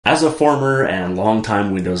As a former and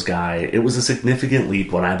longtime Windows guy, it was a significant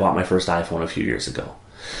leap when I bought my first iPhone a few years ago.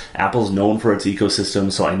 Apple's known for its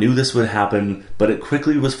ecosystem, so I knew this would happen, but it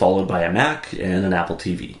quickly was followed by a Mac and an Apple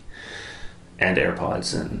TV. And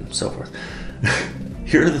AirPods and so forth.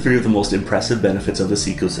 Here are the three of the most impressive benefits of this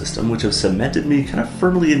ecosystem, which have cemented me kind of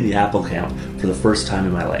firmly in the Apple camp for the first time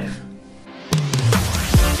in my life.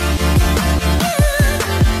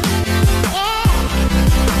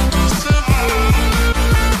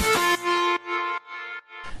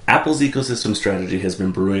 Apple's ecosystem strategy has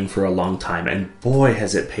been brewing for a long time, and boy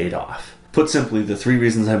has it paid off. Put simply, the three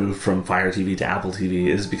reasons I moved from Fire TV to Apple TV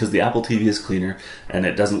is because the Apple TV is cleaner and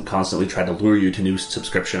it doesn't constantly try to lure you to new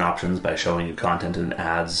subscription options by showing you content and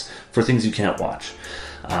ads for things you can't watch.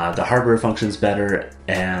 The hardware functions better,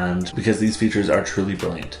 and because these features are truly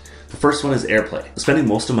brilliant. The first one is AirPlay. Spending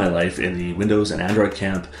most of my life in the Windows and Android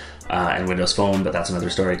camp, and Windows Phone, but that's another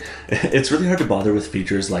story. It's really hard to bother with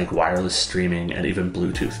features like wireless streaming and even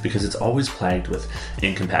Bluetooth because it's always plagued with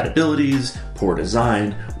incompatibilities, poor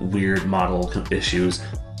design, weird model issues.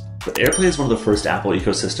 But AirPlay is one of the first Apple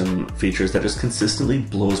ecosystem features that just consistently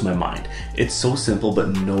blows my mind. It's so simple, but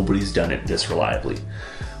nobody's done it this reliably.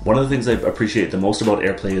 One of the things I appreciate the most about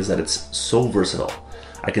AirPlay is that it's so versatile.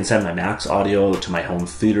 I can send my Mac's audio to my home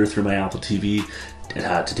theater through my Apple TV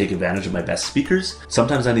to take advantage of my best speakers.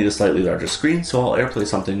 Sometimes I need a slightly larger screen, so I'll AirPlay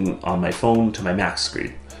something on my phone to my Mac's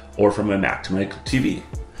screen, or from my Mac to my TV.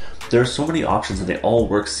 There are so many options and they all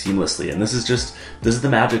work seamlessly, and this is the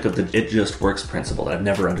magic of the "it just works" principle that I've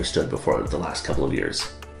never understood before the last couple of years.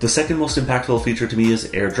 The second most impactful feature to me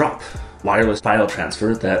is AirDrop, wireless file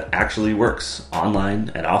transfer that actually works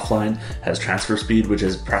online and offline, has transfer speed which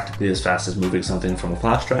is practically as fast as moving something from a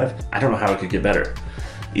flash drive. I don't know how it could get better.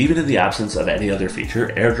 Even in the absence of any other feature,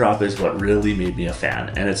 AirDrop is what really made me a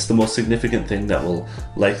fan, and it's the most significant thing that will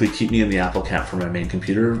likely keep me in the Apple camp for my main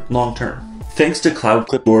computer long term. Thanks to Cloud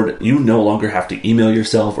Clipboard, you no longer have to email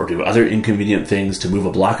yourself or do other inconvenient things to move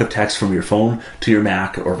a block of text from your phone to your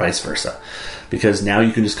Mac or vice versa. Because now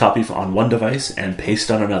you can just copy on one device and paste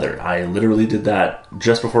on another. I literally did that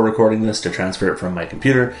just before recording this to transfer it from my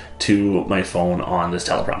computer to my phone on this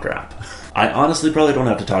teleprompter app. I honestly probably don't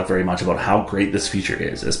have to talk very much about how great this feature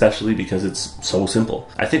is, especially because it's so simple.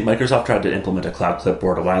 I think Microsoft tried to implement a Cloud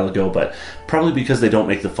Clipboard a while ago, but probably because they don't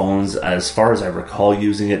make the phones, as far as I recall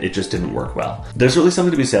using it, it just didn't work well. There's really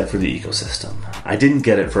something to be said for the ecosystem. I didn't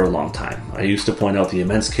get it for a long time. I used to point out the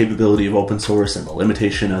immense capability of open source and the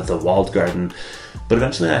limitation of the walled garden, but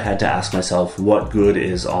eventually I had to ask myself, what good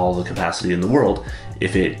is all the capacity in the world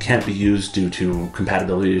if it can't be used due to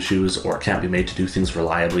compatibility issues or can't be made to do things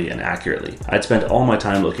reliably and accurately? I'd spent all my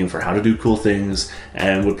time looking for how to do cool things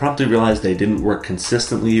and would promptly realize they didn't work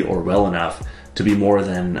consistently or well enough to be more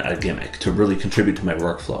than a gimmick, to really contribute to my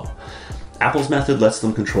workflow. Apple's method lets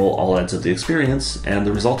them control all ends of the experience, and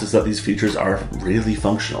the result is that these features are really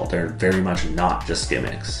functional. They're very much not just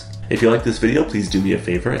gimmicks. If you like this video, please do me a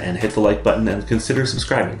favor and hit the like button and consider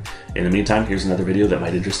subscribing. In the meantime, here's another video that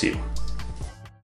might interest you.